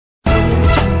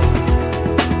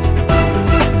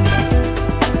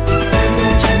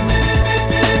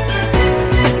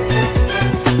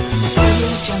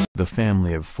The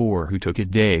family of four who took a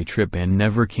day trip and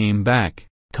never came back.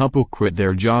 Couple quit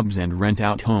their jobs and rent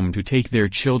out home to take their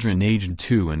children aged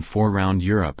 2 and 4 around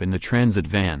Europe in the transit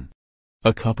van.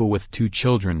 A couple with 2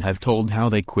 children have told how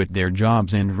they quit their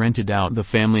jobs and rented out the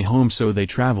family home so they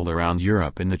travel around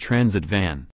Europe in the transit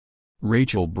van.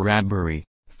 Rachel Bradbury,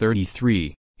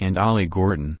 33, and Ollie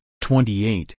Gordon,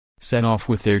 28, set off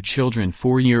with their children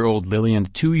 4-year-old Lily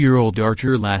and 2-year-old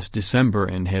Archer last December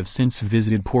and have since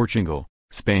visited Portugal,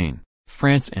 Spain,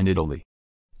 France and Italy.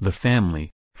 The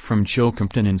family, from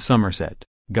Chilcompton in Somerset,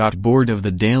 got bored of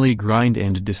the daily grind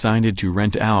and decided to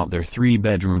rent out their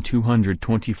 3-bedroom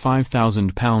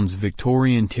 £225,000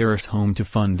 Victorian terrace home to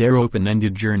fund their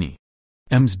open-ended journey.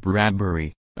 Ms.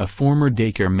 Bradbury, a former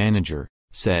daycare manager,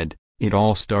 said, "It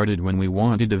all started when we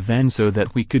wanted a van so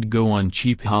that we could go on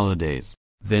cheap holidays.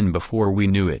 Then before we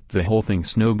knew it the whole thing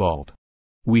snowballed.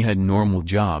 We had normal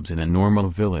jobs in a normal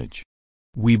village.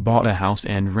 We bought a house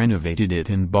and renovated it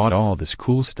and bought all this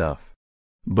cool stuff.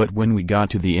 But when we got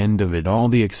to the end of it all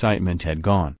the excitement had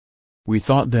gone. We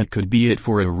thought that could be it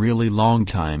for a really long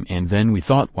time and then we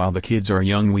thought while the kids are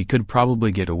young we could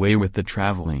probably get away with the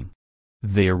traveling."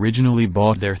 They originally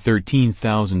bought their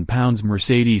 £13,000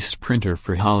 Mercedes Sprinter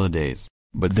for holidays,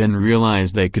 but then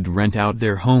realized they could rent out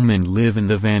their home and live in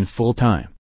the van full-time.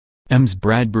 Ms.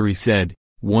 Bradbury said,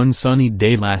 "One sunny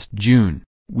day last June,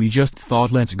 we just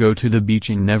thought let's go to the beach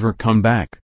and never come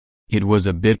back. It was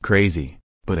a bit crazy,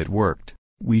 but it worked.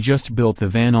 We just built the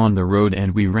van on the road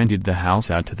and we rented the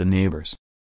house out to the neighbors.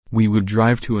 We would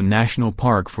drive to a national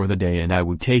park for the day and I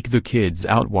would take the kids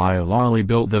out while Ollie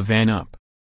built the van up.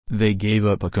 They gave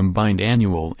up a combined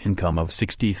annual income of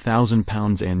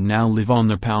 £60,000 and now live on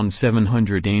the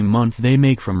 £700 a month they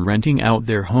make from renting out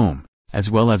their home,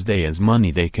 as well as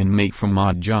money they can make from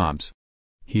odd jobs."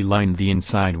 He lined the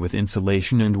inside with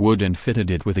insulation and wood and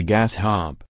fitted it with a gas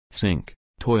hob, sink,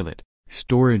 toilet,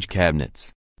 storage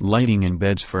cabinets, lighting and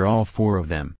beds for all 4 of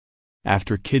them.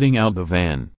 After kitting out the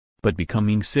van, but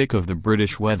becoming sick of the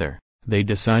British weather, they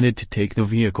decided to take the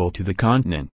vehicle to the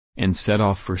continent, and set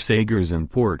off for Sagres in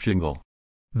Portugal.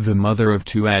 The mother of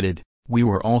 2 added, "We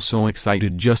were all so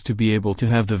excited just to be able to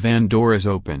have the van doors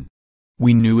open.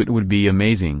 We knew it would be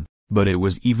amazing, but it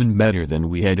was even better than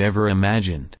we had ever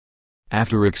imagined."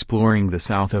 After exploring the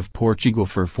south of Portugal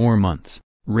for 4 months,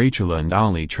 Rachel and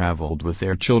Ollie traveled with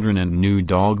their children and new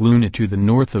dog Luna to the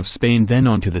north of Spain then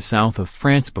on to the south of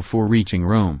France before reaching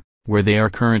Rome, where they are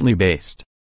currently based.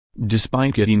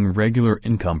 Despite getting regular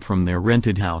income from their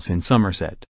rented house in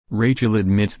Somerset, Rachel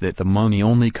admits that the money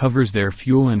only covers their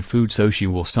fuel and food so she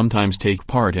will sometimes take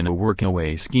part in a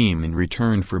workaway scheme in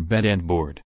return for bed and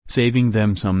board, saving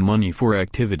them some money for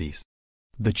activities.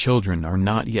 The children are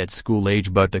not yet school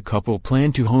age but the couple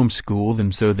plan to homeschool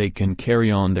them so they can carry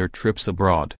on their trips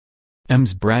abroad.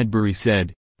 Ms. Bradbury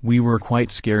said, "We were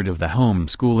quite scared of the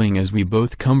homeschooling as we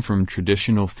both come from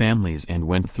traditional families and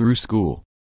went through school.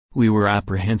 We were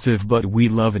apprehensive but we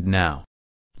love it now.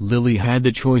 Lily had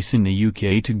the choice in the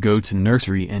UK to go to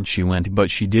nursery and she went but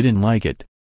she didn't like it.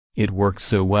 It worked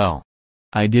so well.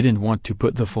 I didn't want to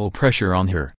put the full pressure on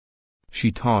her. She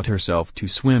taught herself to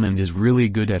swim and is really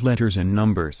good at letters and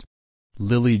numbers.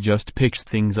 Lily just picks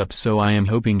things up so I am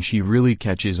hoping she really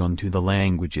catches on to the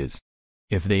languages.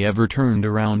 If they ever turned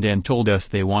around and told us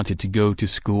they wanted to go to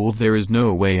school there is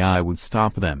no way I would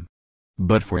stop them.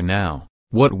 But for now,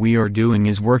 what we are doing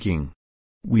is working.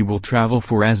 We will travel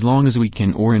for as long as we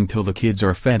can or until the kids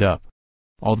are fed up.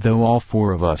 Although all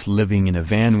 4 of us living in a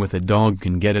van with a dog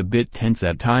can get a bit tense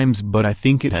at times but I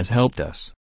think it has helped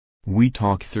us. We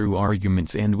talk through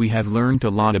arguments and we have learned a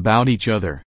lot about each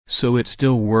other, so it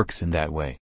still works in that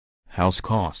way. House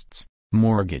costs,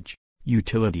 mortgage,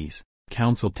 utilities,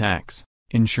 council tax,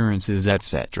 insurances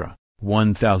etc.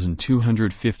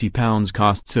 £1,250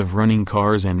 costs of running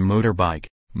cars and motorbike,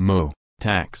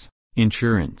 tax,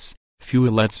 insurance,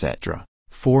 fuel etc.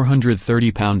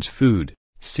 £430 food,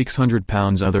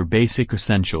 £600 other basic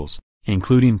essentials,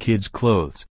 including kids'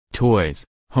 clothes, toys,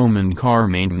 home and car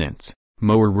maintenance,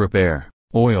 mower repair,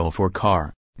 oil for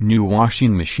car, new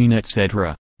washing machine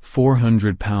etc.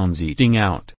 £400 eating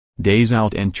out, days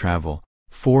out and travel,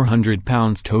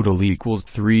 £400 total equals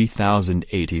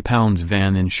 £3,080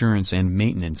 van insurance and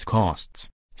maintenance costs,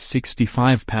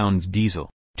 £65 diesel,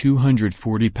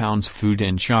 £240 food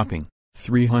and shopping,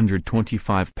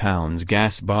 £325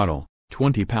 gas bottle,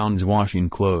 £20 washing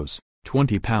clothes,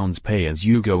 £20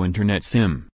 pay-as-you-go internet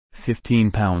sim,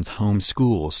 £15 home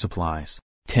school supplies,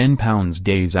 £10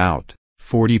 days out,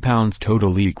 £40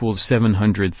 total equals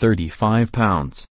 £735.